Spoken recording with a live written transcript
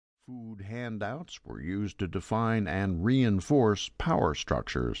food handouts were used to define and reinforce power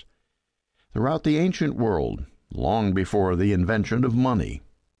structures. Throughout the ancient world, long before the invention of money,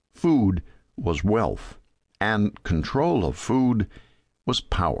 food was wealth, and control of food was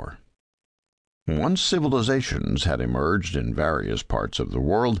power. Once civilizations had emerged in various parts of the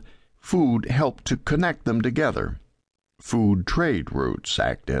world, food helped to connect them together. Food trade routes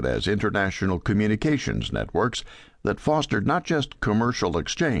acted as international communications networks that fostered not just commercial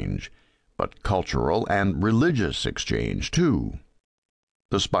exchange, but cultural and religious exchange too.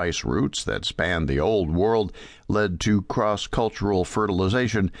 The spice routes that spanned the Old World led to cross-cultural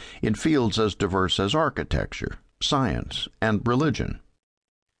fertilization in fields as diverse as architecture, science, and religion.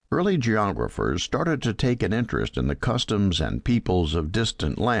 Early geographers started to take an interest in the customs and peoples of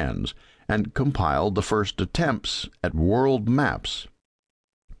distant lands and compiled the first attempts at world maps.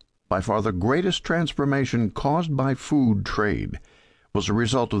 By far the greatest transformation caused by food trade was a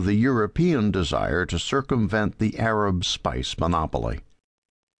result of the European desire to circumvent the Arab spice monopoly.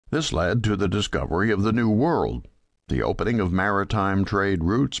 This led to the discovery of the New World, the opening of maritime trade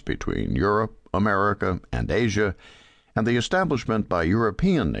routes between Europe, America, and Asia, and the establishment by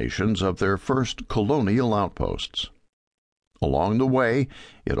European nations of their first colonial outposts. Along the way,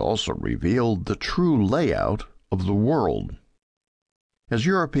 it also revealed the true layout of the world. As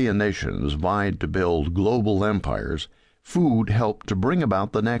European nations vied to build global empires, food helped to bring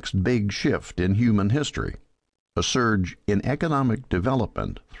about the next big shift in human history, a surge in economic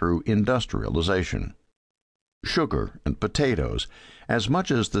development through industrialization. Sugar and potatoes, as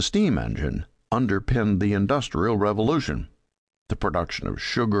much as the steam engine, underpinned the Industrial Revolution. The production of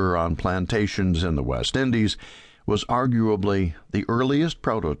sugar on plantations in the West Indies was arguably the earliest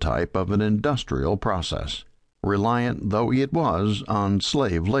prototype of an industrial process, reliant though it was on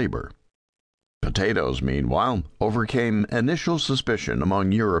slave labor. Potatoes, meanwhile, overcame initial suspicion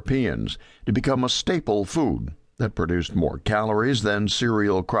among Europeans to become a staple food that produced more calories than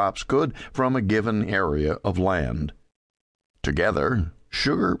cereal crops could from a given area of land. Together,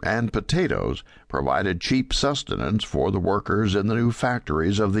 sugar and potatoes provided cheap sustenance for the workers in the new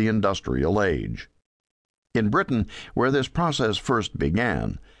factories of the industrial age. In Britain, where this process first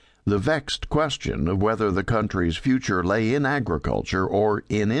began, the vexed question of whether the country's future lay in agriculture or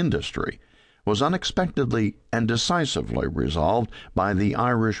in industry was unexpectedly and decisively resolved by the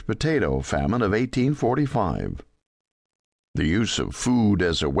Irish potato famine of 1845. The use of food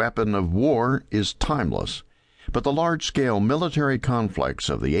as a weapon of war is timeless, but the large-scale military conflicts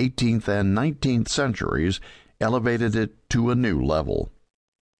of the 18th and 19th centuries elevated it to a new level.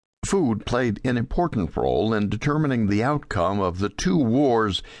 Food played an important role in determining the outcome of the two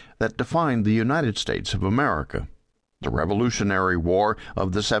wars that defined the United States of America, the Revolutionary War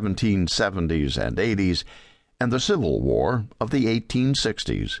of the 1770s and 80s, and the Civil War of the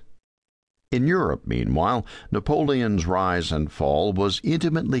 1860s. In Europe, meanwhile, Napoleon's rise and fall was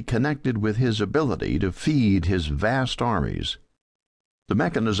intimately connected with his ability to feed his vast armies. The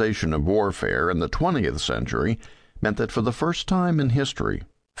mechanization of warfare in the 20th century meant that for the first time in history,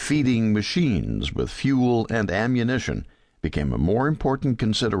 feeding machines with fuel and ammunition became a more important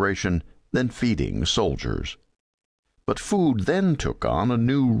consideration than feeding soldiers. But food then took on a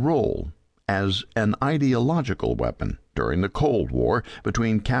new role as an ideological weapon during the Cold War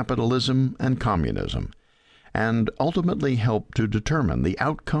between capitalism and communism, and ultimately helped to determine the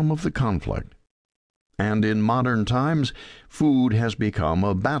outcome of the conflict. And in modern times, food has become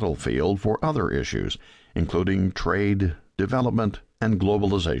a battlefield for other issues, including trade, development, and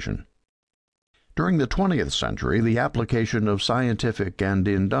globalization. During the 20th century, the application of scientific and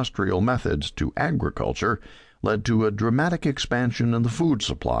industrial methods to agriculture led to a dramatic expansion in the food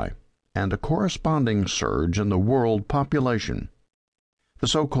supply and a corresponding surge in the world population. The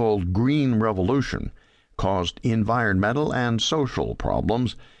so-called Green Revolution caused environmental and social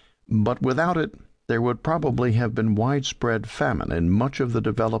problems, but without it, there would probably have been widespread famine in much of the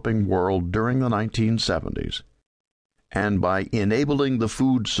developing world during the 1970s. And by enabling the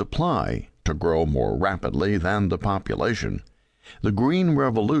food supply to grow more rapidly than the population, the Green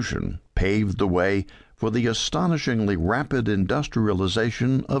Revolution paved the way for the astonishingly rapid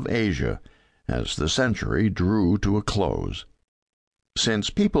industrialization of Asia as the century drew to a close.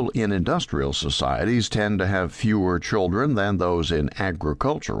 Since people in industrial societies tend to have fewer children than those in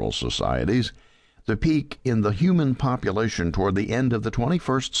agricultural societies, the peak in the human population toward the end of the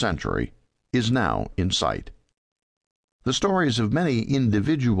 21st century is now in sight. The stories of many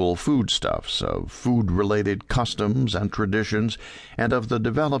individual foodstuffs, of food-related customs and traditions, and of the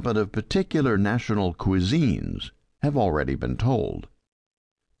development of particular national cuisines have already been told.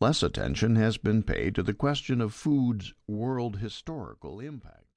 Less attention has been paid to the question of food's world historical impact.